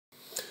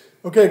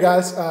Okay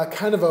guys,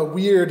 kind of a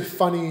weird,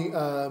 funny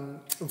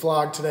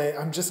vlog today.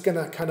 I'm just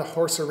gonna kind of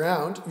horse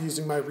around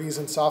using my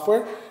Reason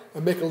software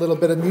and make a little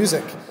bit of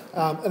music.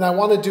 And I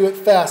wanna do it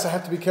fast. I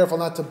have to be careful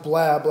not to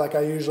blab like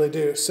I usually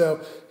do. So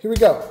here we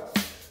go.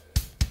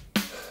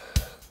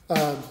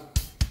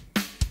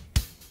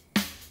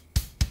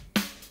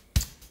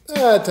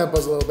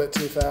 Tempo's a little bit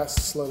too fast.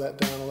 Slow that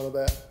down a little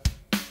bit.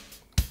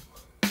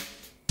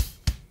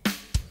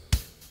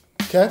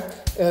 Okay,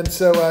 and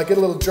so get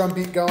a little drum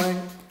beat going.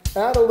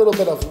 Add a little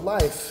bit of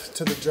life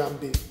to the drum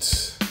beat.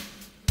 See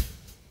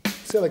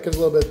how that gives a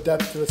little bit of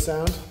depth to the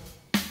sound?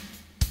 A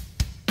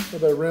little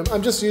bit of room.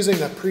 I'm just using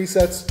the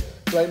presets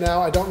right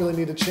now. I don't really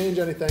need to change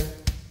anything.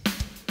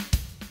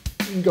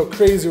 You can go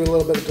crazy with a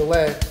little bit of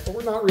delay, but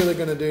we're not really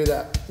going to do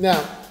that.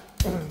 Now,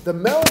 the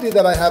melody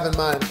that I have in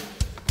mind,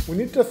 we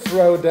need to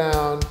throw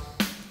down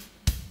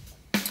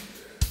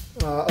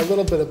a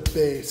little bit of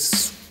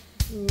bass.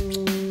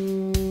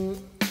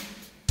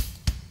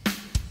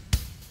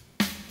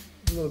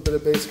 A little bit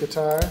of bass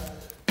guitar.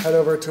 Head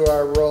over to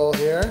our roll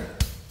here.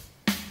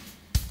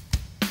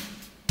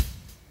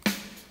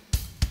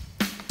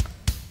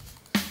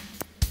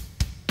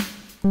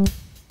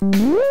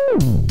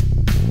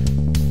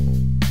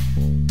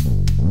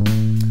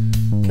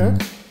 Okay.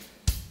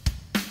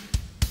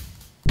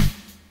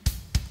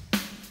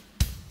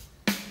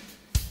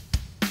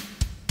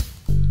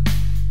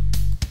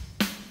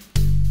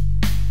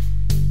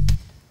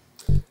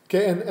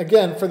 Okay, and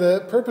again, for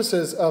the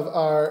purposes of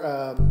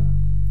our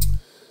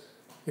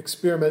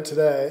experiment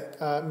today,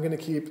 I'm going to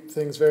keep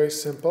things very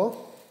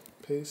simple.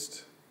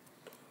 Paste.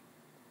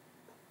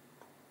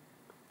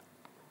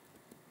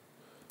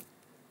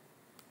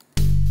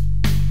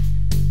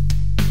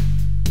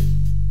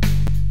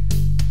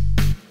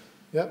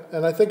 Yep,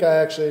 and I think I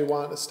actually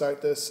want to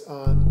start this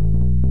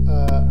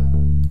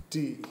on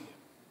D.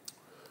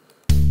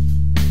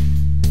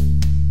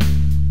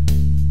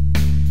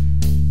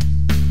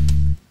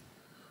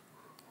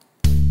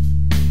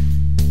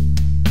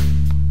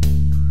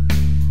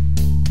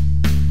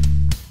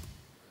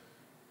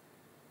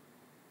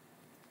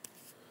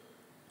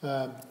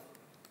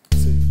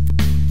 Let's see.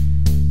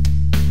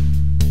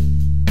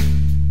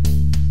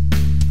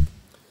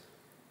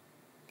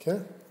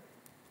 Okay.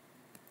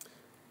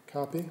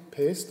 Copy,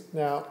 paste.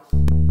 Now,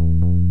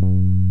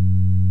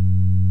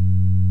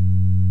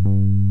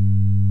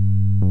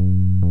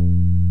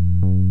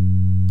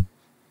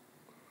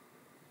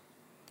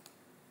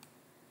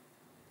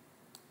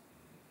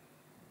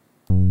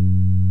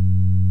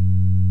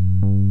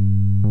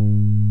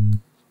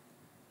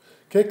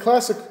 okay,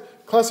 classic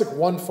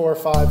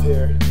 1-4-5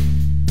 here.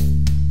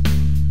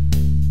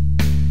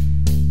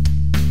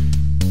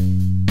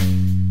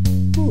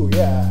 Ooh,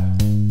 yeah.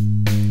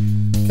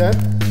 Okay.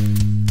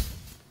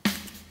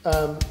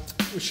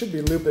 We should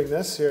be looping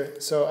this here.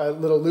 So a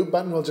little loop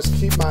button will just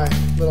keep my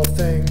little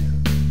thing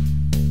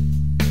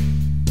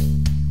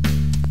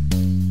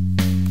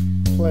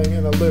playing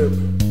in a loop.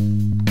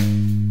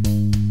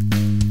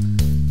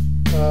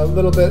 A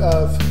little bit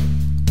of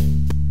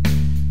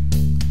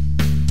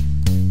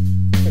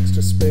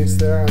extra space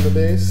there on the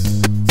bass.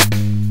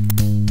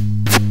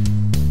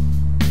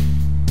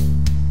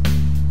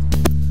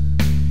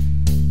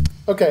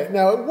 Okay,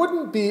 now it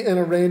wouldn't be an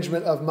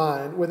arrangement of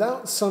mine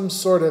without some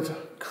sort of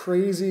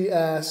crazy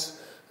ass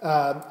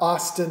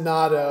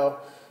ostinato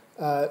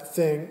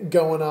thing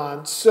going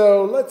on.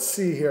 So let's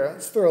see here.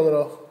 Let's throw a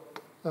little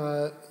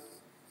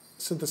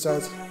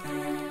synthesize.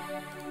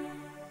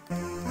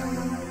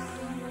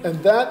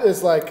 And that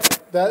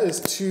is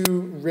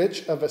too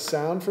rich of a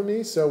sound for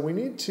me, so we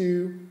need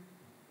to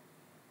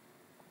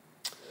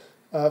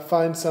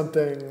find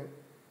something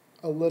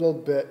a little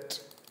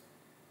bit,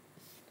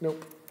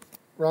 nope,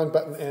 wrong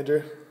button,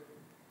 Andrew.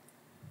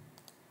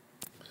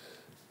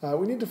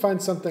 We need to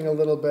find something a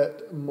little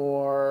bit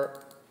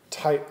more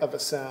tight of a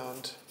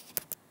sound.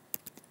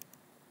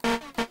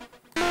 It's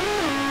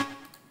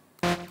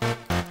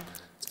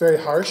very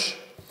harsh.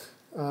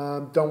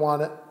 Don't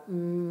want it.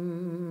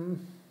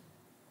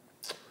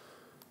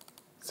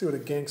 Let's see what a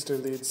gangster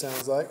lead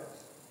sounds like.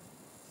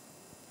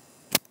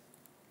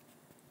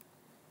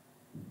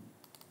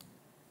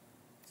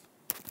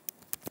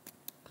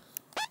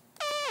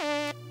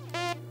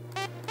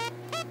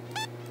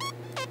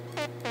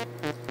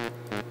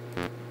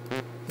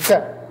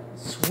 Okay,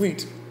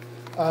 sweet.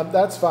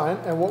 That's fine.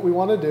 And what we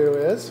want to do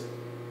is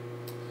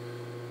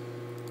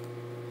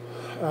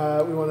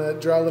we want to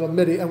draw a little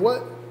MIDI. And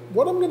what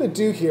I'm going to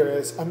do here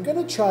is I'm going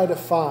to try to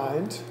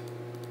find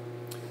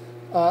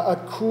a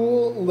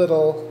cool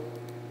little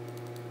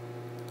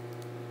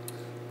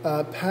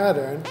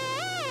pattern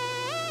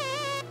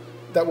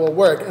that will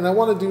work. And I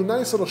want to do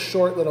nice little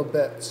short little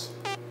bits.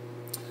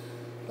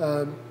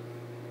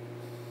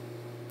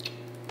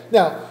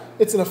 Now,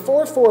 it's in a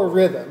 4/4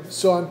 rhythm,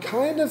 so I'm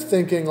kind of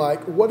thinking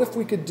like, what if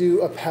we could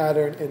do a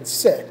pattern in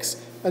 6?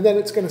 And then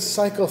it's going to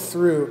cycle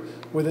through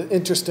with an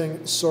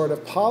interesting sort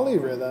of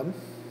polyrhythm.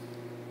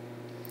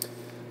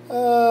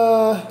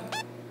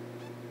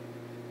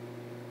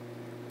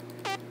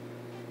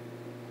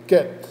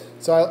 Good.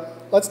 So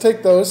let's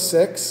take those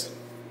 6,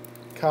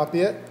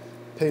 copy it,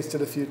 paste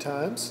it a few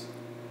times.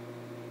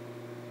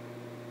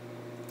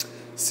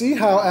 See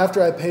how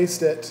after I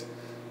paste it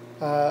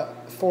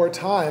 4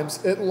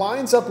 times, it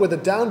lines up with a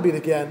downbeat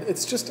again.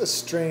 It's just a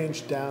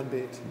strange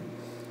downbeat.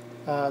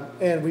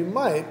 And we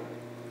might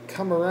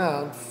come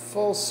around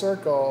full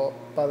circle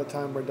by the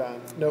time we're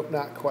done. Nope,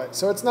 not quite.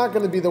 So it's not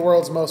going to be the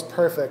world's most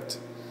perfect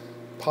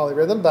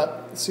polyrhythm,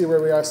 but let's see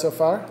where we are so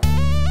far.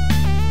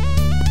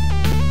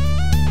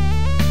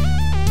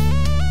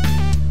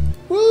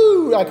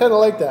 Woo! I kind of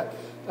like that.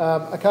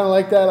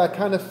 I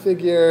kind of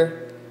figure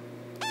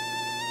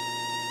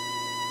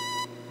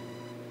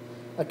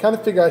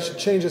I should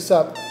change this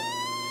up.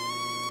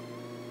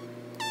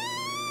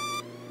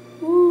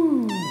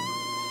 Woo!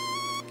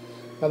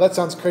 Now that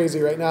sounds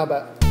crazy right now,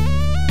 but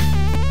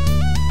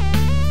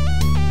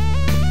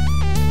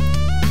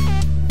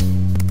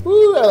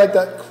woo! I like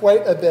that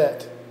quite a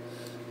bit.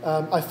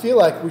 I feel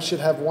like we should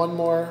have one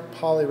more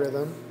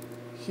polyrhythm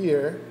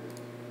here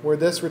where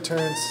this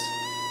returns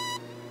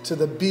to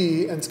the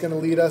B and it's going to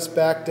lead us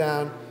back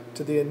down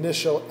to the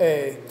initial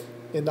A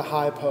in the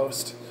high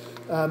post.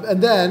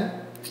 And then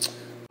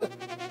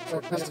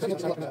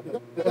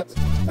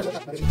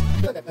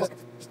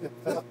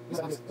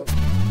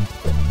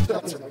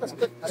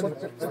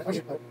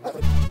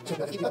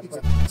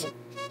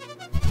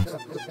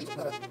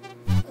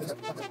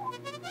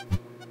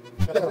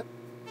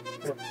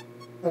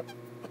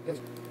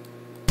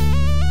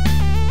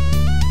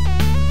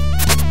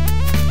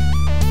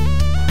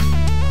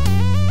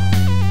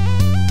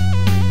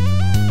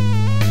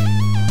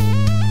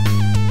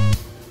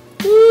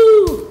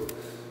woo!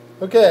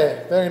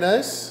 Okay, very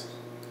nice.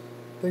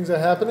 Things are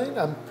happening.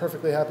 I'm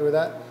perfectly happy with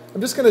that. I'm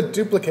just going to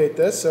duplicate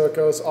this so it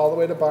goes all the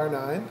way to bar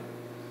 9.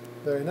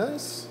 Very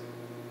nice.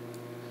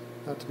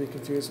 Not to be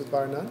confused with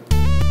bar 9.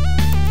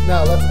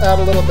 Now let's add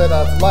a little bit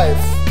of life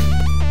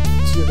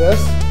to this.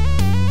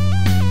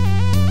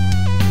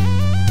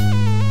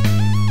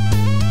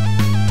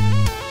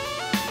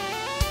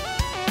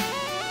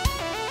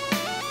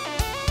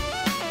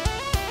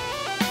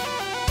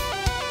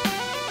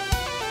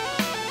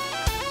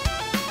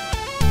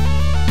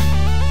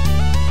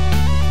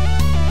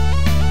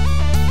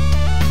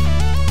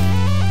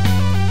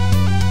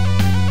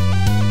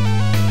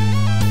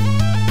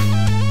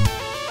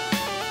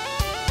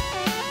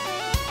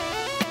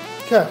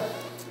 Okay,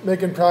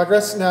 making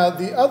progress. Now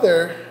the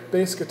other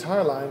bass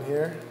guitar line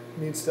here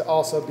needs to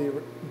also be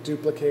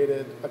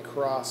duplicated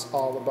across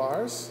all the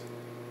bars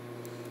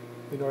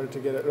in order to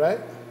get it right.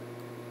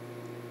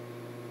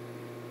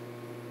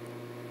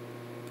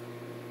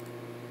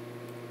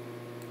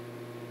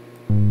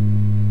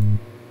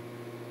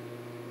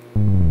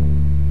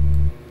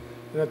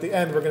 And at the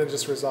end we're going to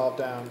just resolve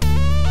down.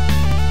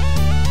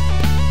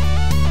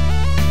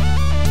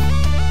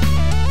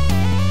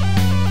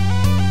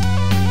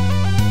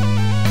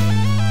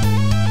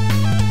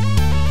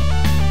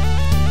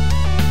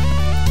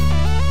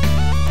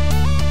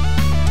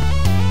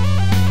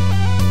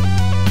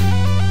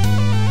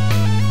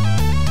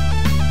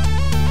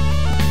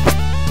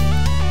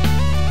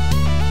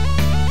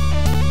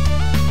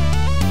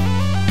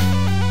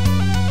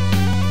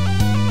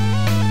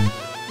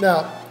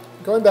 Now,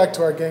 going back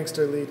to our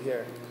gangster lead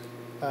here,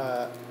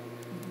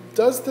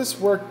 does this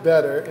work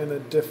better in a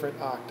different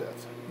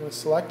octave? I'm going to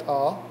select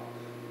all,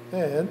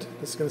 and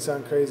this is going to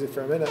sound crazy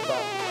for a minute,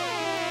 but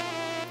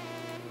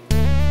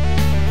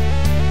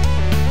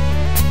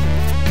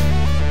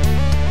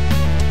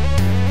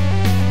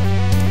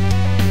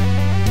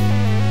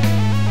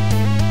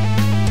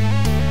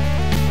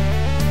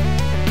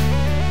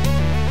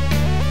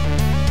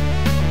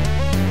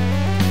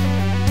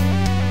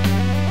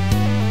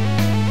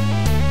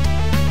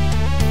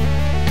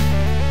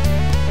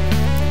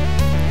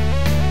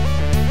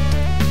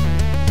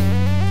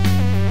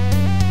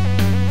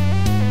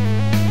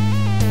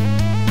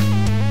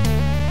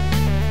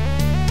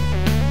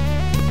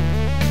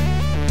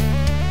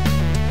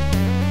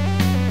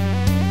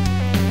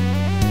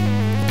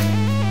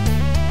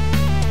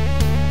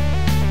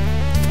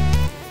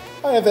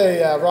I have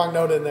a wrong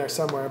note in there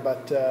somewhere,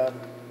 but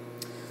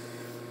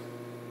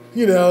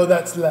you know,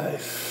 that's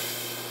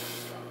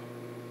life.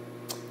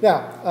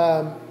 Now,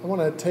 I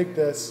want to take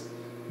this,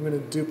 I'm going to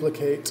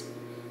duplicate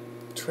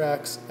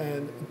tracks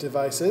and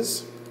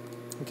devices,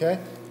 okay?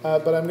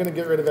 But I'm going to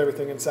get rid of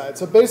everything inside.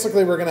 So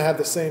basically we're going to have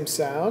the same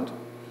sound.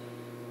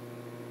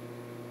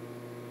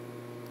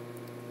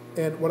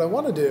 And what I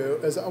want to do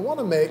is I want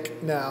to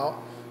make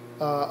now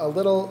a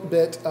little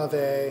bit of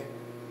a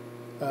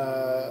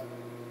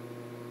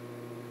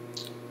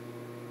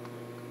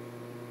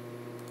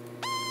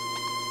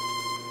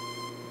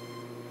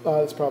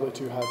that's probably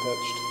too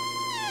high-pitched.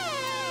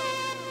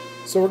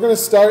 So we're going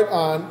to start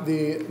on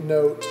the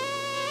note,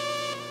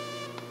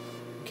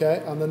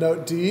 okay, on the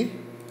note D.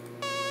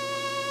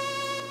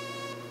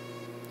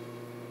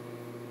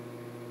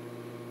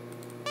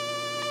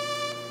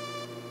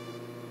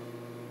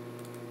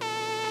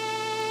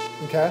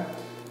 Okay,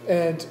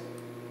 and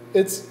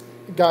it's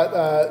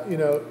got, you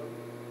know,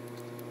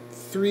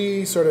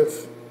 3 sort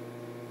of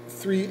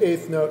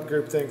 3/8 note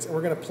group things, and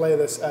we're going to play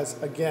this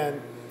as,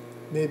 again,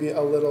 maybe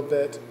a little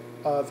bit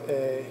of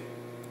a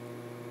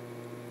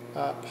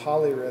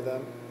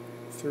polyrhythm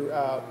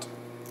throughout,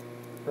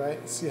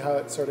 right? See how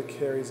it sort of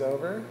carries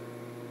over.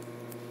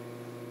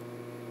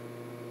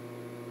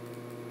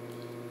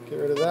 Get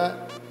rid of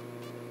that.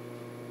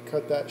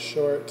 Cut that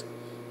short.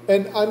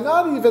 And I'm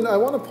not even, I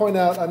want to point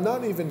out, I'm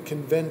not even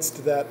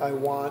convinced that I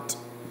want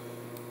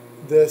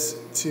this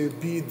to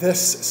be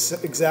this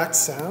exact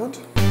sound.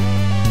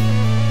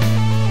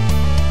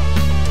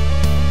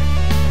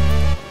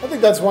 I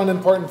think that's one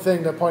important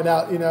thing to point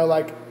out, you know,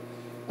 like,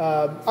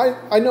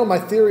 I know my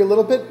theory a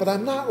little bit, but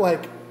I'm not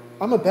like,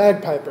 I'm a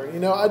bagpiper, you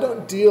know, I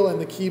don't deal in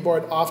the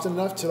keyboard often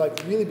enough to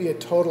like really be a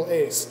total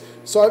ace.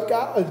 So I've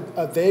got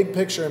a vague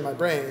picture in my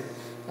brain.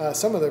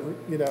 Some of the,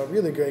 you know,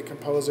 really great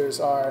composers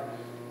are,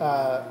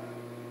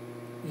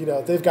 you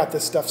know, they've got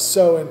this stuff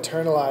so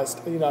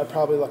internalized. You know, I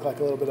probably look like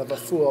a little bit of a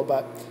fool,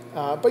 but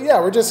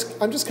yeah, I'm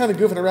just kind of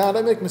goofing around.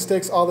 I make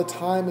mistakes all the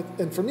time,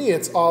 and for me,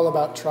 it's all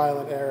about trial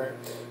and error.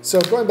 So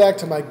going back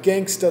to my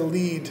gangsta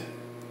lead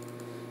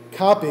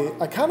copy,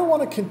 I kind of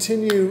want to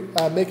continue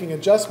making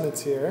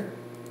adjustments here.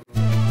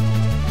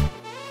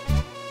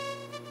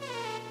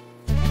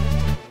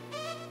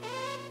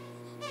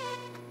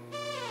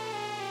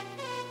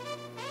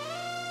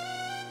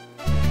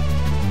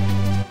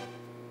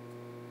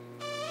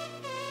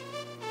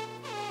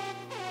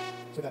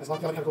 So that is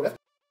not kind of riff.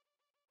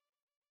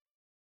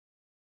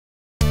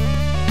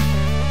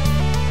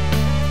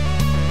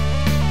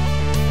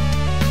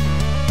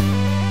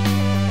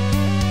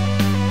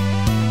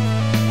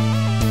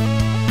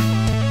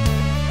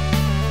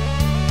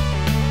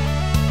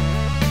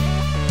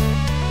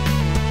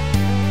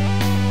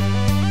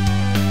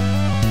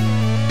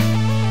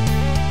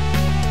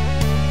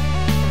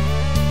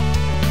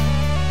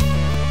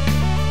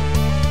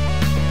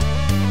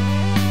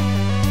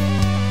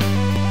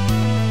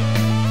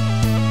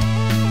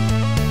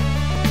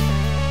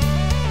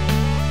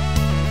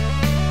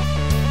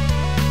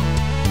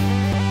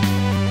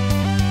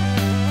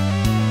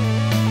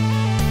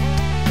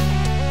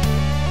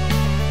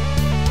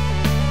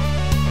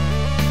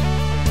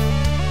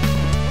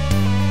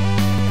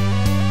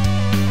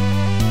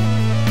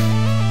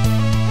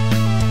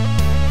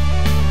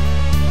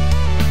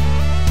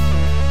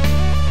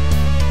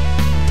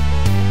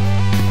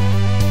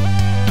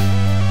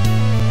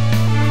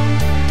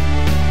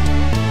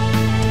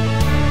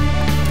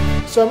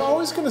 So I'm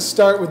always going to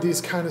start with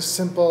these kind of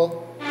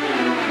simple,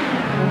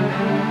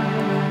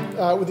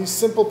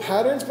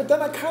 patterns, but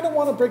then I kind of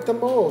want to break the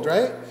mold,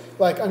 right?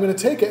 Like I'm going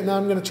to take it and now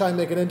I'm going to try and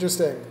make it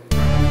interesting.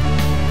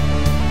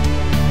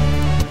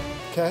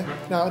 Okay.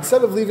 Now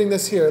instead of leaving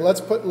this here,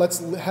 let's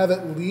have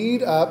it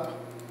lead up.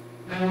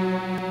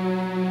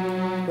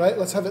 Right?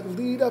 Let's have it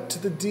lead up to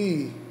the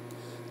D.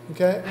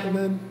 Okay, and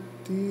then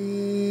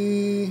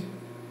D.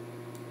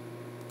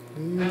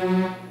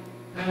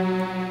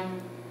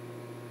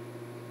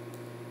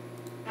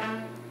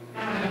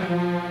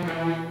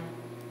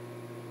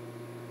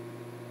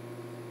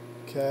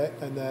 Okay,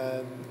 and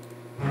then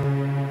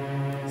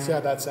see how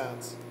that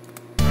sounds.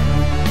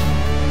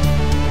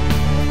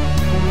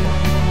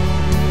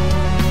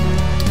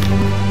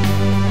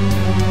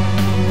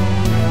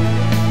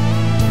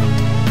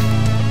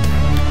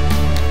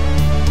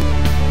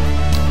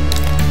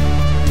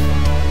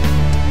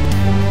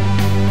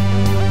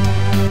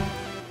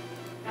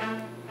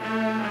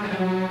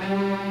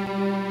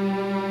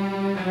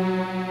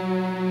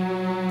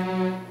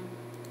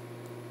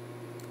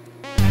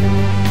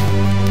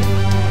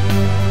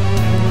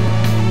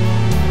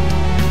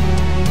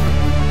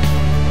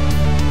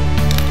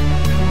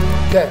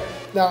 Okay,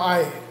 now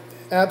I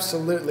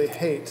absolutely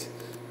hate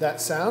that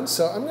sound,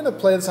 so I'm going to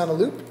play this on a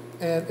loop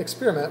and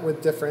experiment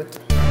with different.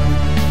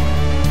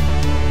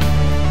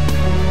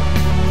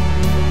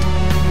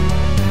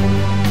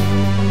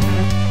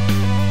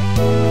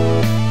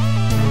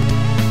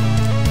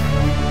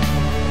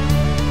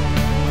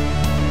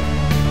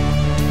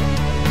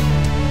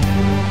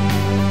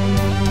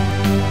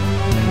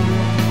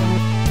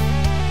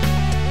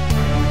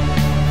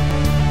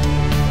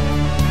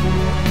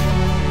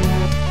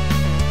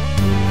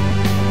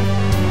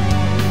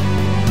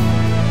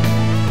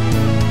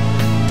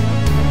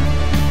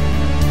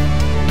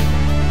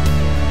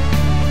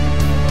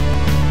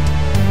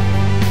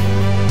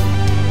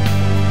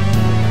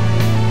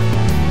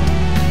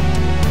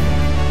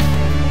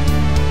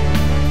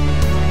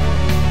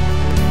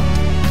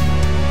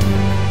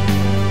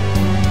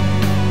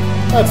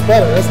 That's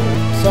better, isn't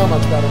it? So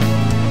much better.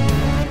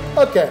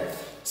 Okay,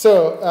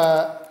 so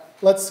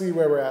let's see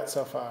where we're at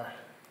so far.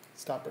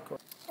 Stop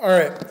recording. All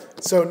right,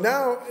 so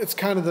now it's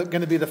kind of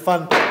going to be the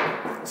fun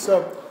part.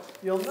 So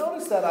you'll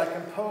notice that I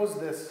composed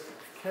this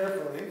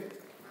carefully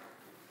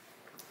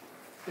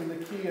in the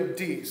key of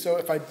D. So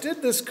if I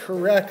did this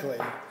correctly,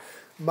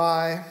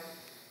 my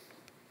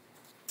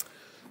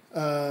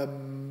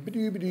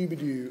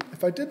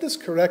if I did this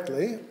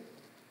correctly,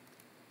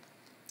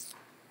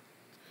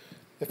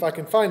 if I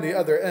can find the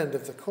other end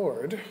of the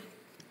chord,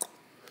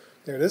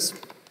 there it is.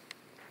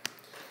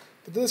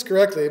 to do this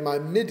correctly, my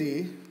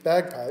MIDI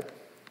bagpipe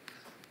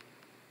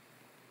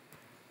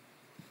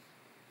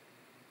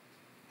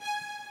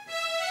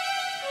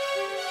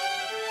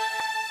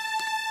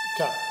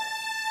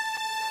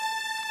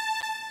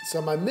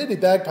So my MIDI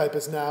bagpipe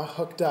is now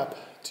hooked up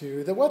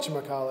to the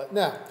whatchamacallit.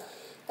 Now,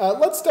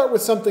 let's start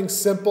with something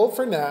simple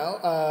for now.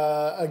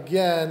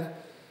 Again,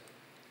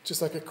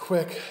 just like a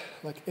quick,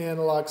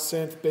 analog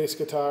synth bass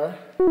guitar.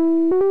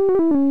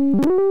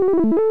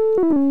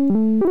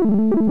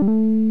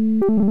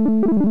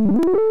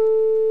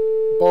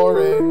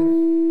 Boring.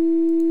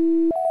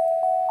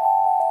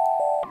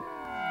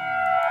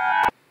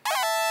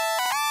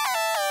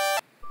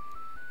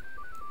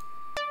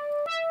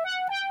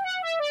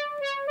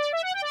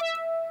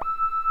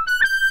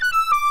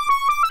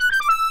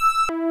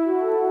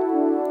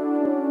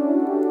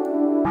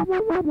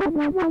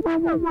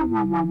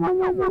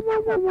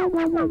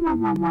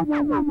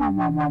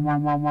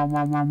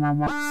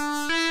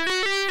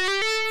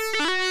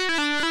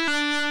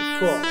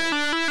 Cool.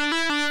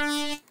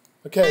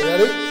 Okay,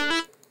 ready?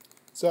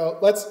 So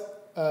let's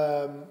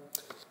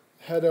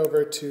head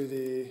over to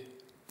the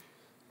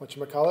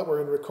whatchamacallit.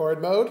 We're in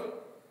record mode.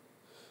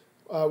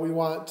 We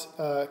want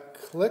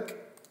click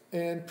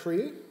and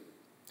pre.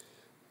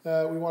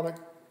 We want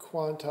to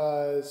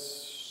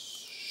quantize.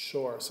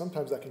 Sure,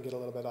 sometimes that can get a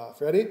little bit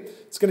off. Ready?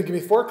 It's going to give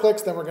me 4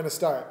 clicks, then we're going to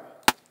start.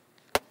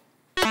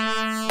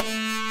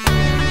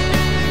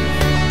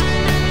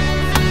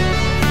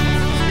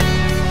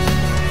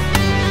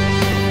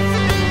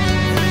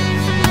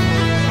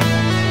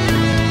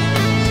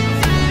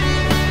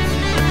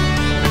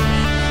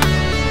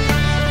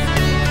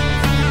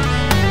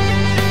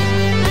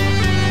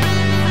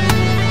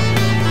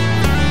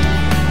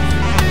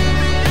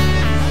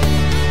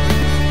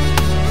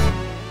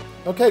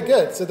 Okay,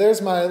 good. So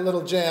there's my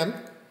little jam.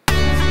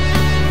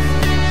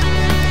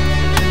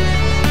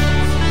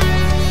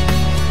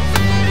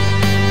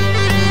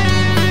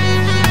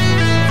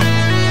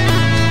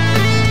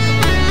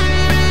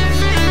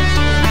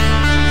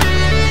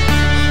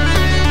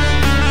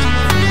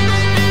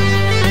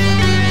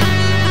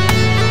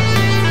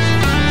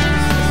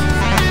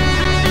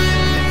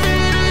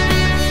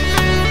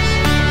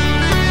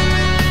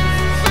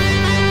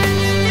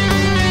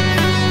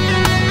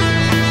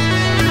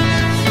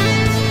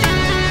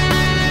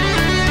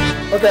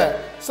 Okay,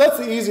 so that's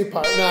the easy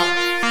part.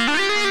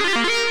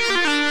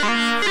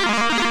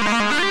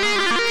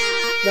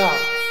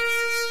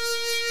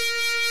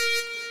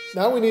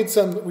 Now we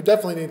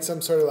definitely need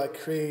some sort of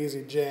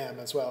crazy jam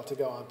as well to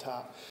go on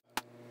top.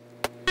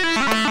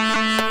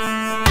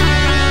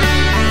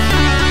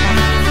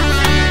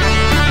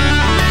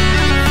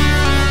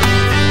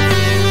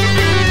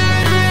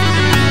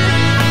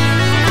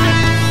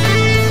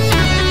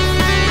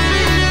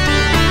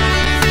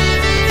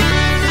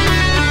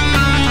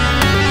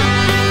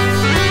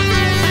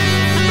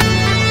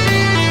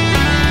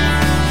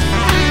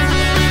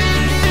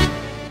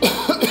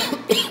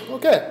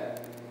 Okay,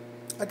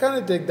 I kind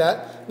of dig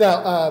that.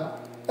 Now,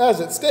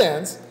 as it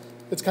stands,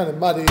 it's kind of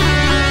muddy.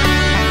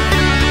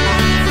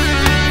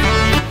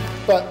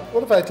 But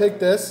what if I take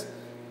this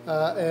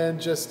and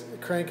just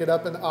crank it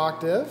up an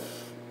octave?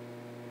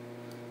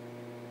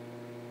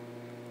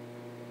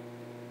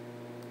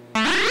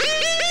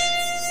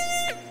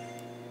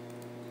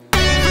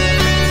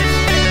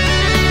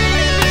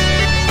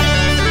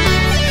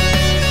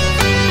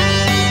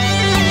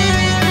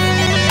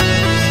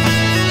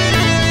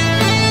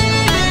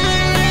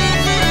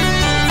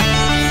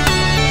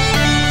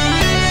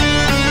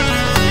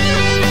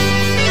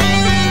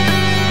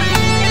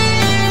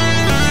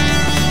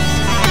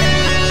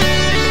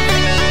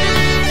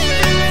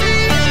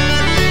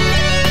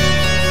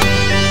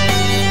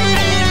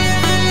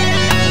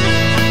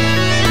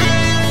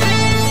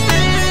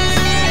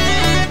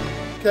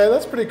 Okay,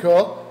 that's pretty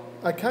cool.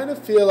 I kind of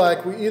feel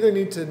like we either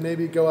need to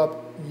maybe go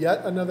up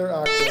yet another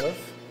octave.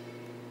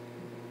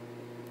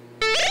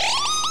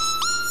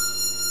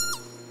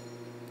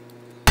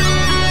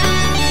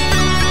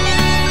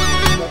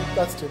 No,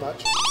 that's too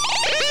much.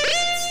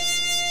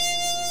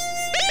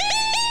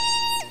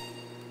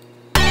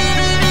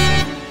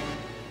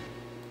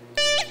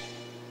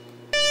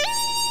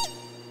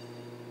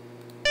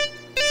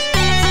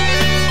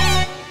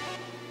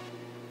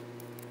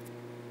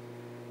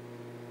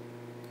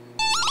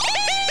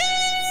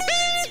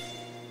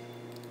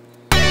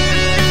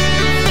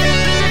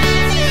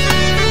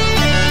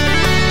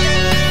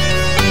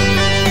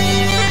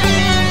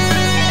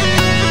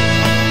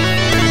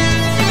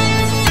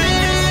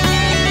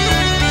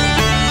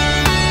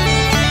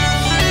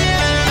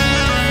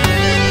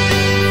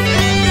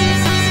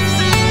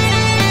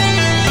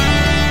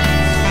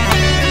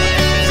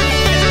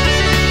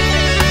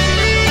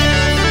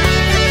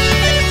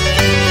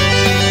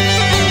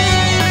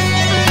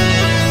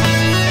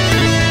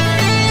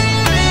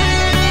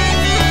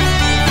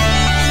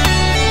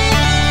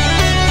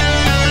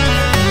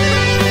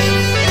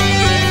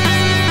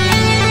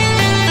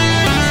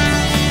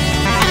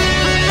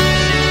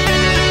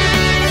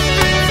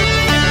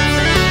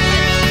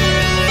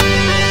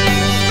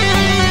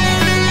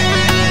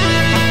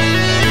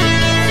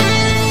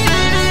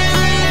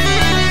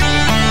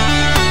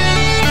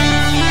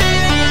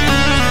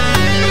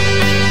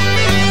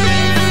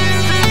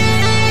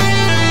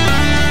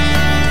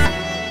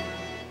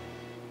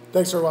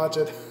 Thanks for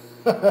watching.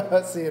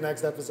 See you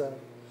next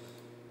episode.